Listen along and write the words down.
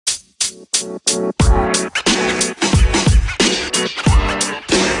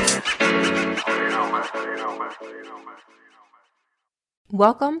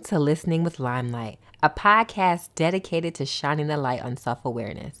Welcome to Listening with Limelight, a podcast dedicated to shining a light on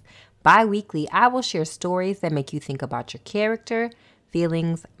self-awareness. Bi-weekly, I will share stories that make you think about your character,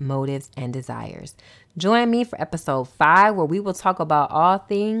 feelings, motives, and desires. Join me for episode 5, where we will talk about all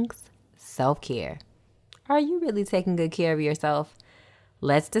things self-care. Are you really taking good care of yourself?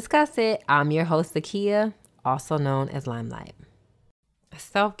 Let's discuss it. I'm your host, Zakia, also known as Limelight.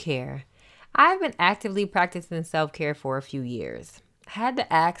 Self-care. I've been actively practicing self-care for a few years. I had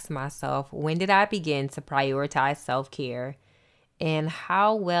to ask myself, when did I begin to prioritize self-care, and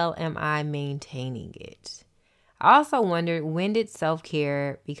how well am I maintaining it? I also wondered, when did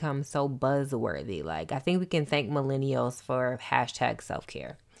self-care become so buzzworthy? I think we can thank millennials for hashtag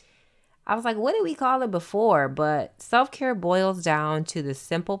self-care. I was like, what did we call it before? But self-care boils down to the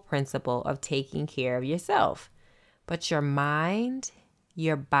simple principle of taking care of yourself. But your mind,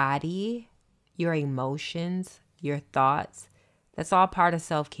 your body, your emotions, your thoughts, that's all part of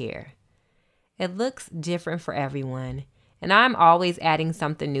self-care. It looks different for everyone, and I'm always adding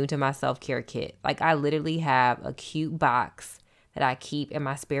something new to my self-care kit. I literally have a cute box that I keep in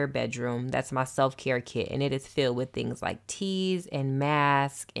my spare bedroom. That's my self-care kit, and it is filled with things like teas and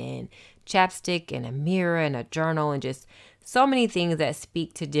masks and chapstick and a mirror and a journal and just so many things that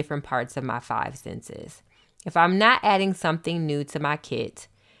speak to different parts of my 5 senses. If I'm not adding something new to my kit,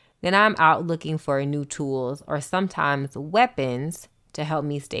 then I'm out looking for new tools or sometimes weapons to help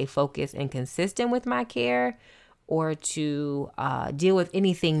me stay focused and consistent with my care, or to deal with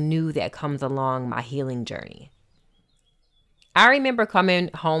anything new that comes along my healing journey. I remember coming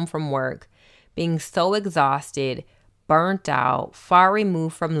home from work, being so exhausted, burnt out, far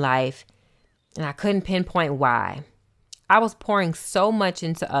removed from life, and I couldn't pinpoint why. I was pouring so much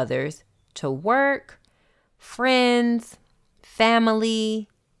into others, to work, friends, family,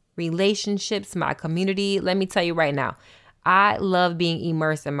 relationships, my community. Let me tell you right now, I love being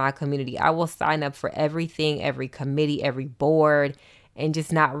immersed in my community. I will sign up for everything, every committee, every board, and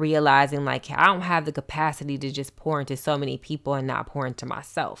just not realizing I don't have the capacity to just pour into so many people and not pour into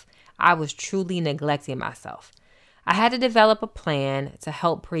myself. I was truly neglecting myself. I had to develop a plan to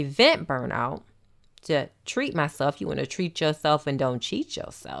help prevent burnout, to treat myself. You want to treat yourself and don't cheat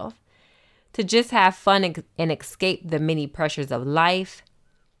yourself. To just have fun and escape the many pressures of life.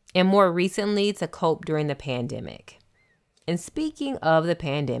 And more recently, to cope during the pandemic. And speaking of the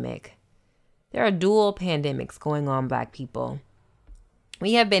pandemic, there are dual pandemics going on, Black people.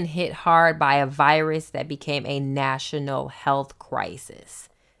 We have been hit hard by a virus that became a national health crisis,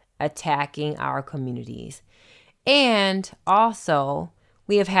 attacking our communities. And also,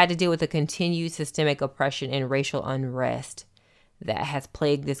 we have had to deal with the continued systemic oppression and racial unrest that has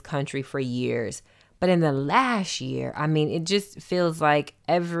plagued this country for years. But in the last year, it just feels like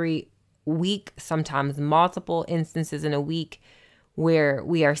every week, sometimes multiple instances in a week, where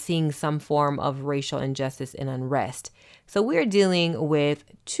we are seeing some form of racial injustice and unrest. So we're dealing with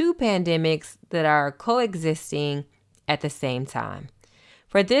 2 pandemics that are coexisting at the same time.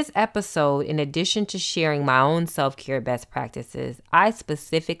 For this episode, in addition to sharing my own self-care best practices, I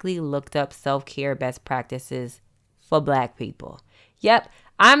specifically looked up self-care best practices for Black people. Yep,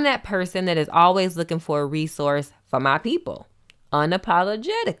 I'm that person that is always looking for a resource for my people,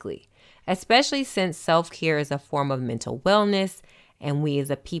 unapologetically, especially since self-care is a form of mental wellness, and we as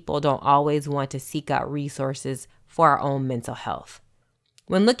a people don't always want to seek out resources for our own mental health.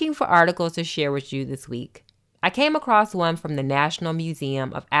 When looking for articles to share with you this week, I came across one from the National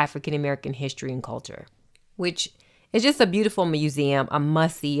Museum of African American History and Culture, which is just a beautiful museum, a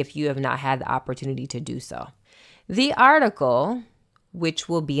must-see if you have not had the opportunity to do so. The article, which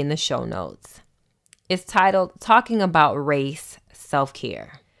will be in the show notes, is titled Talking About Race,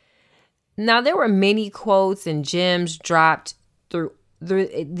 Self-Care. Now, there were many quotes and gems dropped through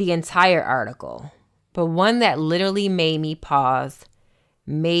the entire article, but one that literally made me pause,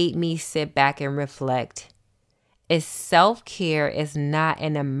 made me sit back and reflect, is self-care is not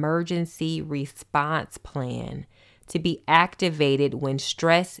an emergency response plan to be activated when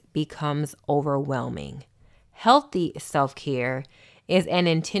stress becomes overwhelming. Healthy self-care is an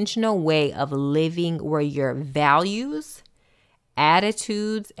intentional way of living where your values,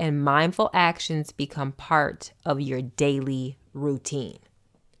 attitudes, and mindful actions become part of your daily routine.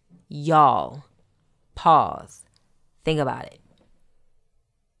 Y'all, pause. Think about it.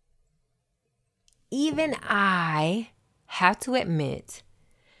 Even I have to admit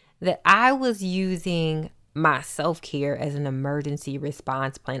that I was using my self-care as an emergency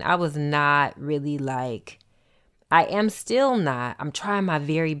response plan. I was not really I am still not. I'm trying my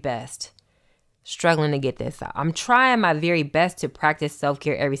very best struggling to get this out. I'm trying my very best to practice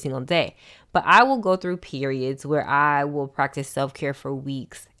self-care every single day, but I will go through periods where I will practice self-care for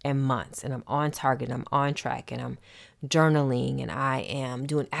weeks and months, and I'm on target, and I'm on track, and I'm journaling, and I am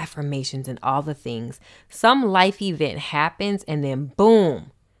doing affirmations and all the things. Some life event happens, and then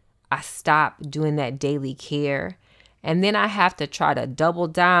boom, I stop doing that daily care, and then I have to try to double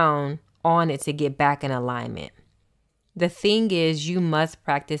down on it to get back in alignment. The thing is, you must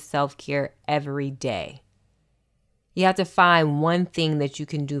practice self-care every day. You have to find one thing that you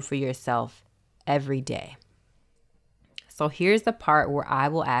can do for yourself every day. So here's the part where I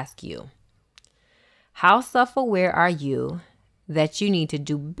will ask you, how self-aware are you that you need to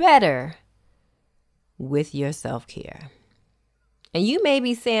do better with your self-care? And you may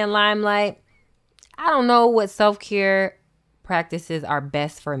be saying, Limelight, I don't know what self-care practices are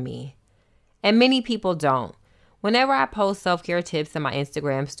best for me. And many people don't. Whenever I post self-care tips in my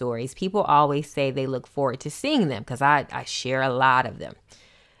Instagram stories, people always say they look forward to seeing them because I share a lot of them.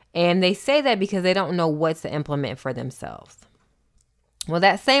 And they say that because they don't know what to implement for themselves. Well,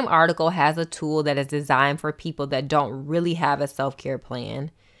 that same article has a tool that is designed for people that don't really have a self-care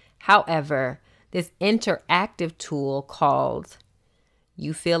plan. However, this interactive tool called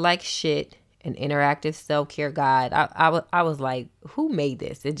You Feel Like Shit, an interactive self-care guide. I was like, who made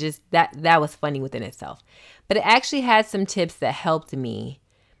this? It just, that was funny within itself. But it actually had some tips that helped me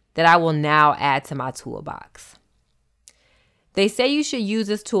that I will now add to my toolbox. They say you should use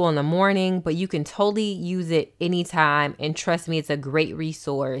this tool in the morning, but you can totally use it anytime. And trust me, it's a great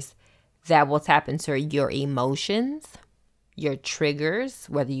resource that will tap into your emotions, your triggers,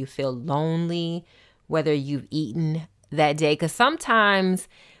 whether you feel lonely, whether you've eaten that day. Because sometimes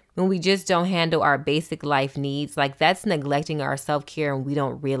when we just don't handle our basic life needs, like that's neglecting our self-care and we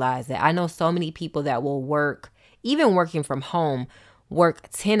don't realize that. I know so many people that will work, even working from home, work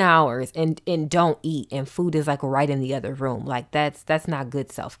 10 hours and don't eat, and food is like right in the other room. Like that's not good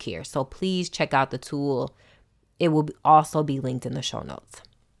self-care. So please check out the tool. It will also be linked in the show notes.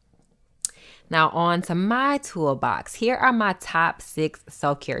 Now on to my toolbox. Here are my top 6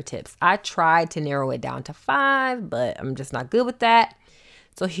 self-care tips. I tried to narrow it down to 5, but I'm just not good with that.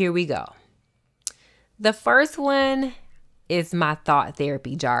 So here we go. The first one is my thought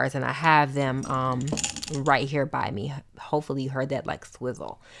therapy jars, and I have them right here by me. Hopefully you heard that like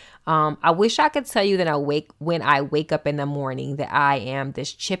swizzle. I wish I could tell you that when I wake up in the morning that I am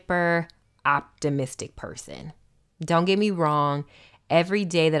this chipper, optimistic person. Don't get me wrong. Every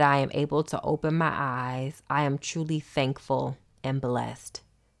day that I am able to open my eyes, I am truly thankful and blessed.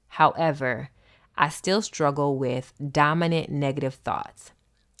 However, I still struggle with dominant negative thoughts.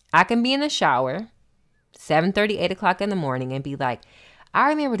 I can be in the shower, 7:30, 8 o'clock in the morning, and be like, I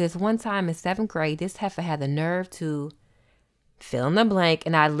remember this one time in 7th grade, this heifer had the nerve to fill in the blank,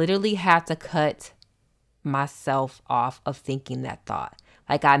 and I literally have to cut myself off of thinking that thought.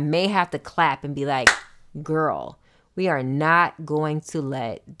 Like I may have to clap and be like, girl, we are not going to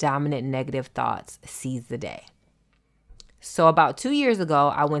let dominant negative thoughts seize the day. So about 2 years ago,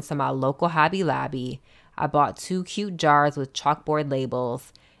 I went to my local Hobby Lobby. I bought 2 cute jars with chalkboard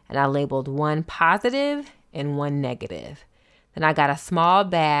labels, and I labeled one positive and one negative. Then I got a small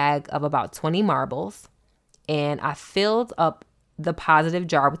bag of about 20 marbles, and I filled up the positive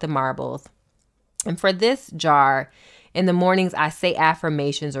jar with the marbles. And for this jar, in the mornings, I say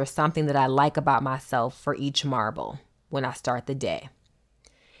affirmations or something that I like about myself for each marble when I start the day.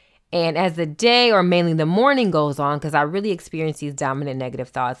 And as the day, or mainly the morning, goes on, because I really experience these dominant negative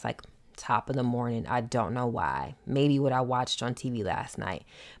thoughts like top of the morning. I don't know why. Maybe what I watched on TV last night.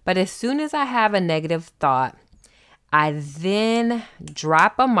 But as soon as I have a negative thought, I then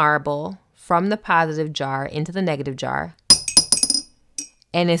drop a marble from the positive jar into the negative jar.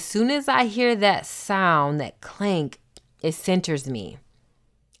 And as soon as I hear that sound, that clank, it centers me.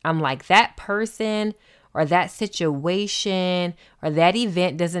 I'm like, that person or that situation or that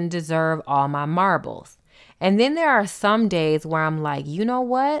event doesn't deserve all my marbles. And then there are some days where I'm like, you know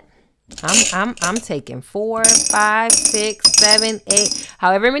what? I'm taking 4, 5, 6, 7, 8,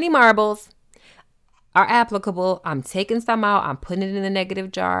 however many marbles are applicable. I'm taking some out. I'm putting it in the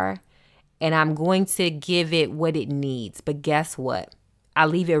negative jar, and I'm going to give it what it needs. But guess what? I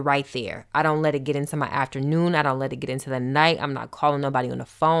leave it right there. I don't let it get into my afternoon. I don't let it get into the night. I'm not calling nobody on the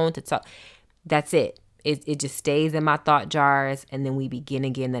phone to talk. That's it. It just stays in my thought jars, and then we begin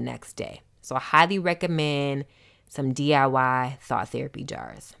again the next day. So I highly recommend some DIY thought therapy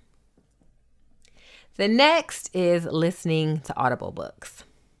jars. The next is listening to Audible books.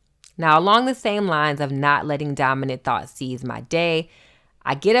 Now, along the same lines of not letting dominant thoughts seize my day,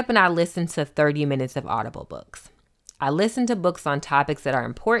 I get up and I listen to 30 minutes of Audible books. I listen to books on topics that are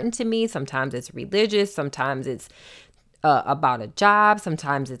important to me. Sometimes it's religious. Sometimes it's about a job.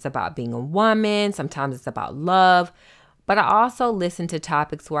 Sometimes it's about being a woman. Sometimes it's about love. But I also listen to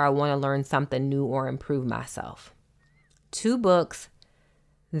topics where I want to learn something new or improve myself. 2 books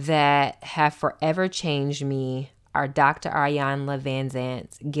that have forever changed me are Dr. Iyanla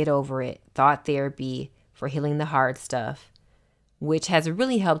Vanzant's Get Over It, Thought Therapy for Healing the Hard Stuff, which has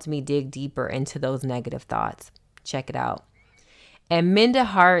really helped me dig deeper into those negative thoughts. Check it out. And Minda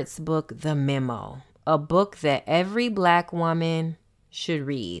Hart's book, The Memo, a book that every Black woman should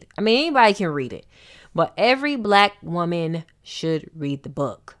read. I mean, anybody can read it, but every Black woman should read the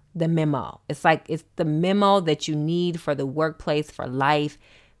book, The Memo. It's the memo that you need for the workplace, for life,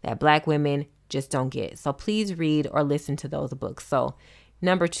 that Black women just don't get. So please read or listen to those books. So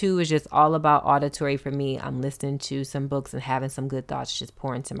number 2 is just all about auditory for me. I'm listening to some books and having some good thoughts just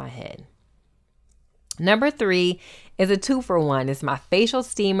pour into my head. Number 3 is a 2-for-1. It's my facial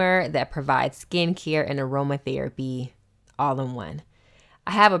steamer that provides skincare and aromatherapy all in one.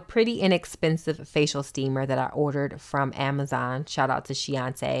 I have a pretty inexpensive facial steamer that I ordered from Amazon. Shout out to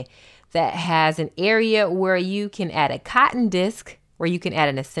Shiante. That has an area where you can add a cotton disc, where you can add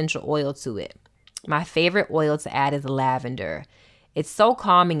an essential oil to it. My favorite oil to add is lavender. It's so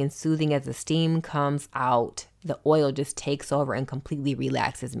calming and soothing. As the steam comes out, the oil just takes over and completely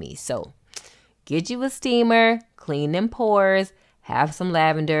relaxes me. So get you a steamer, clean them pores, have some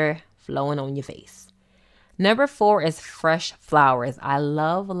lavender flowing on your face. Number 4 is fresh flowers. I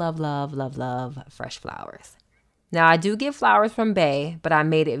love, love, love, love, love fresh flowers. Now, I do get flowers from Bay, but I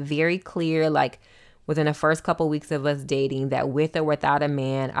made it very clear, like within the first couple weeks of us dating, that with or without a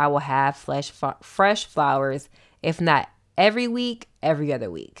man, I will have fresh flowers, if not every week, every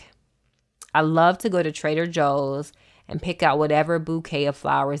other week. I love to go to Trader Joe's and pick out whatever bouquet of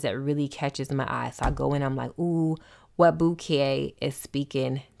flowers that really catches my eye. So I go in, I'm like, ooh, what bouquet is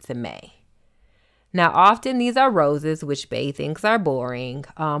speaking to May? Now, often these are roses, which Bae thinks are boring,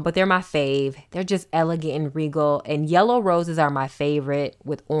 but they're my fave. They're just elegant and regal, and yellow roses are my favorite,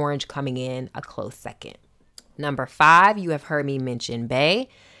 with orange coming in a close second. Number 5, you have heard me mention Bae,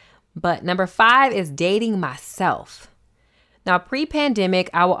 but number 5 is dating myself. Now, pre-pandemic,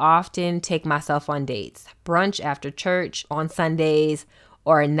 I will often take myself on dates, brunch after church on Sundays,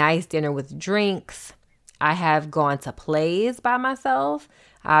 or a nice dinner with drinks. I have gone to plays by myself.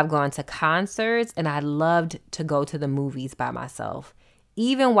 I've gone to concerts, and I loved to go to the movies by myself.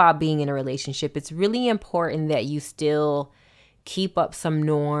 Even while being in a relationship, it's really important that you still keep up some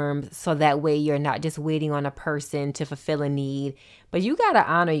norms, so that way you're not just waiting on a person to fulfill a need, but you got to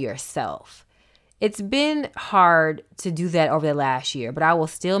honor yourself. It's been hard to do that over the last year, but I will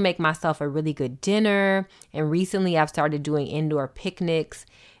still make myself a really good dinner. And recently I've started doing indoor picnics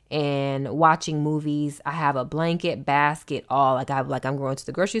and watching movies. I have a blanket, basket, all I'm going to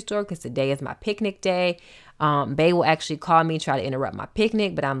the grocery store because today is my picnic day. Bae will actually call me, try to interrupt my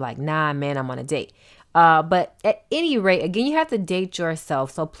picnic, but I'm like, nah, man, I'm on a date. But at any rate, again, you have to date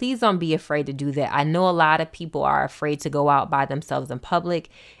yourself. So please don't be afraid to do that. I know a lot of people are afraid to go out by themselves in public.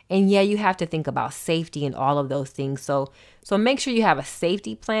 And yeah, you have to think about safety and all of those things. So make sure you have a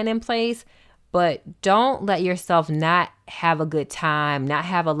safety plan in place. But don't let yourself not have a good time, not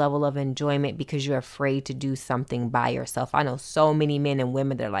have a level of enjoyment because you're afraid to do something by yourself. I know so many men and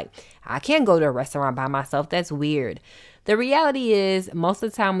women that are like, I can't go to a restaurant by myself. That's weird. The reality is, most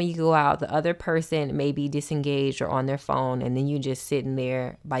of the time when you go out, the other person may be disengaged or on their phone, and then you just sitting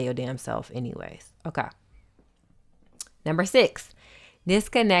there by your damn self anyways. Okay. Number 6,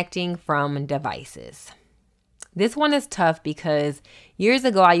 disconnecting from devices. This one is tough because years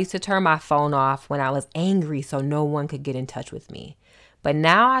ago, I used to turn my phone off when I was angry so no one could get in touch with me. But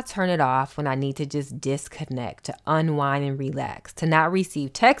now I turn it off when I need to just disconnect, to unwind and relax, to not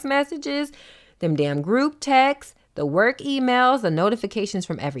receive text messages, them damn group texts, the work emails, the notifications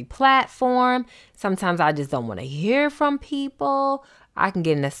from every platform. Sometimes I just don't want to hear from people. I can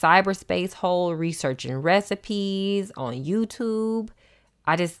get in a cyberspace hole researching recipes on YouTube.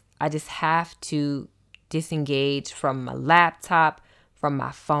 I just have to disengage from my laptop, from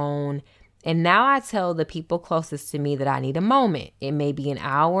my phone. And now I tell the people closest to me that I need a moment. It may be an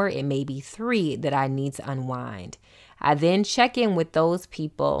hour, it may be 3 that I need to unwind. I then check in with those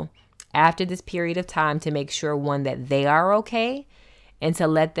people after this period of time to make sure, one, that they are okay, and to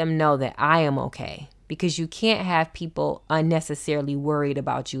let them know that I am okay, because you can't have people unnecessarily worried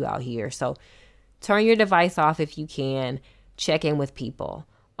about you out here. So turn your device off if you can. Check in with people.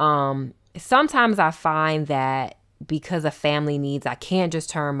 Sometimes I find that because of family needs, I can't just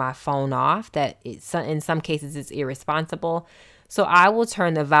turn my phone off. That in some cases it's irresponsible. So I will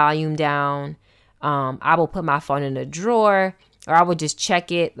turn the volume down. I will put my phone in a drawer, or I will just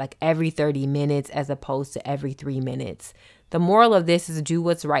check it like every 30 minutes as opposed to every 3 minutes. The moral of this is do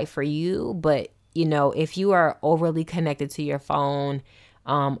what's right for you. But, if you are overly connected to your phone,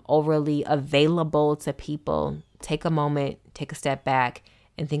 overly available to people, take a moment, take a step back,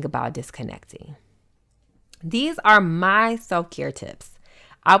 and think about disconnecting. These are my self-care tips.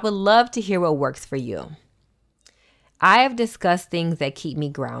 I would love to hear what works for you. I have discussed things that keep me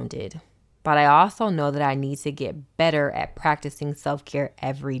grounded, but I also know that I need to get better at practicing self-care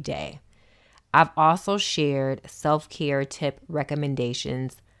every day. I've also shared self-care tip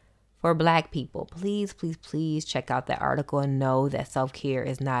recommendations for Black people. Please, please, please check out that article and know that self-care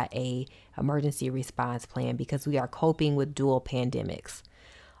is not an emergency response plan because we are coping with dual pandemics.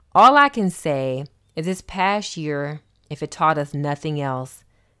 All I can say is this past year, if it taught us nothing else,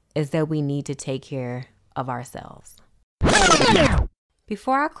 is that we need to take care of ourselves.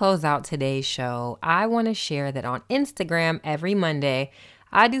 Before I close out today's show, I want to share that on Instagram every Monday,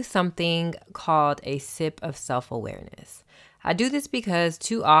 I do something called a sip of self-awareness. I do this because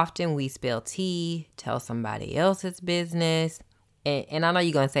too often we spill tea, tell somebody else's business, and I know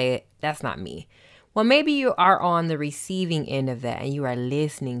you're going to say, that's not me. Well, maybe you are on the receiving end of that and you are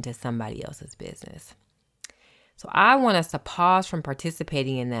listening to somebody else's business. So I want us to pause from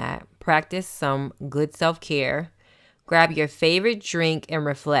participating in that, practice some good self-care, grab your favorite drink and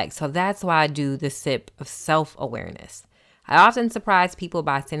reflect. So that's why I do the sip of self-awareness. I often surprise people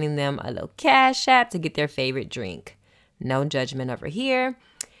by sending them a little cash app to get their favorite drink. No judgment over here.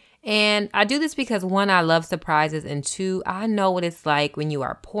 And I do this because 1, I love surprises, and 2, I know what it's like when you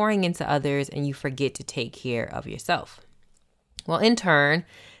are pouring into others and you forget to take care of yourself. Well, in turn,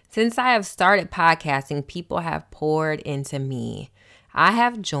 since I have started podcasting, people have poured into me. I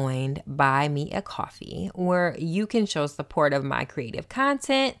have joined Buy Me a Coffee, where you can show support of my creative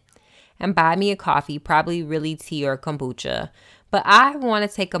content and buy me a coffee, probably really tea or kombucha. But I want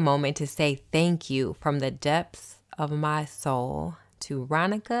to take a moment to say thank you from the depths of my soul to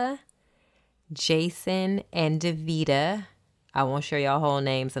Ronica, Jason, and Davita. I won't share y'all whole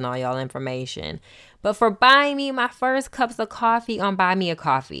names and all y'all information, but for buying me my first cups of coffee on Buy Me a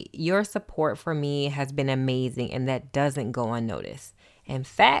Coffee. Your support for me has been amazing, and that doesn't go unnoticed. In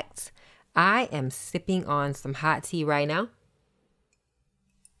fact, I am sipping on some hot tea right now,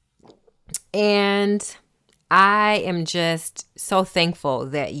 and I am just so thankful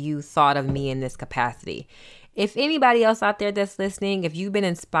that you thought of me in this capacity. If anybody else out there that's listening, if you've been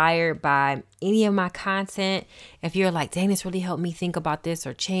inspired by any of my content, if you're like, dang, this really helped me think about this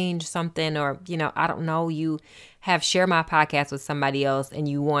or change something, or, I don't know, you have shared my podcast with somebody else and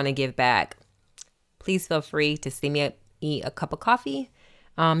you want to give back, please feel free to send me a cup of coffee.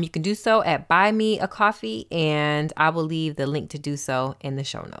 You can do so at Buy Me a Coffee, and I will leave the link to do so in the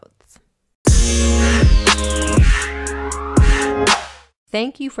show notes.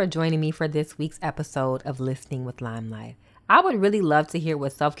 Thank you for joining me for this week's episode of Listening with Limelight. I would really love to hear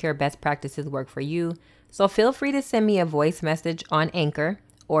what self-care best practices work for you, so feel free to send me a voice message on Anchor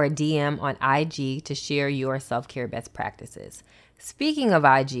or a DM on IG to share your self-care best practices. Speaking of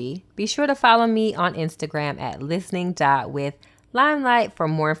IG, be sure to follow me on Instagram at listening.withlimelight for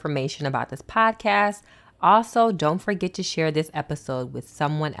more information about this podcast. Also, don't forget to share this episode with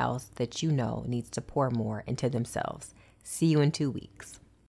someone else that you know needs to pour more into themselves. See you in 2 weeks.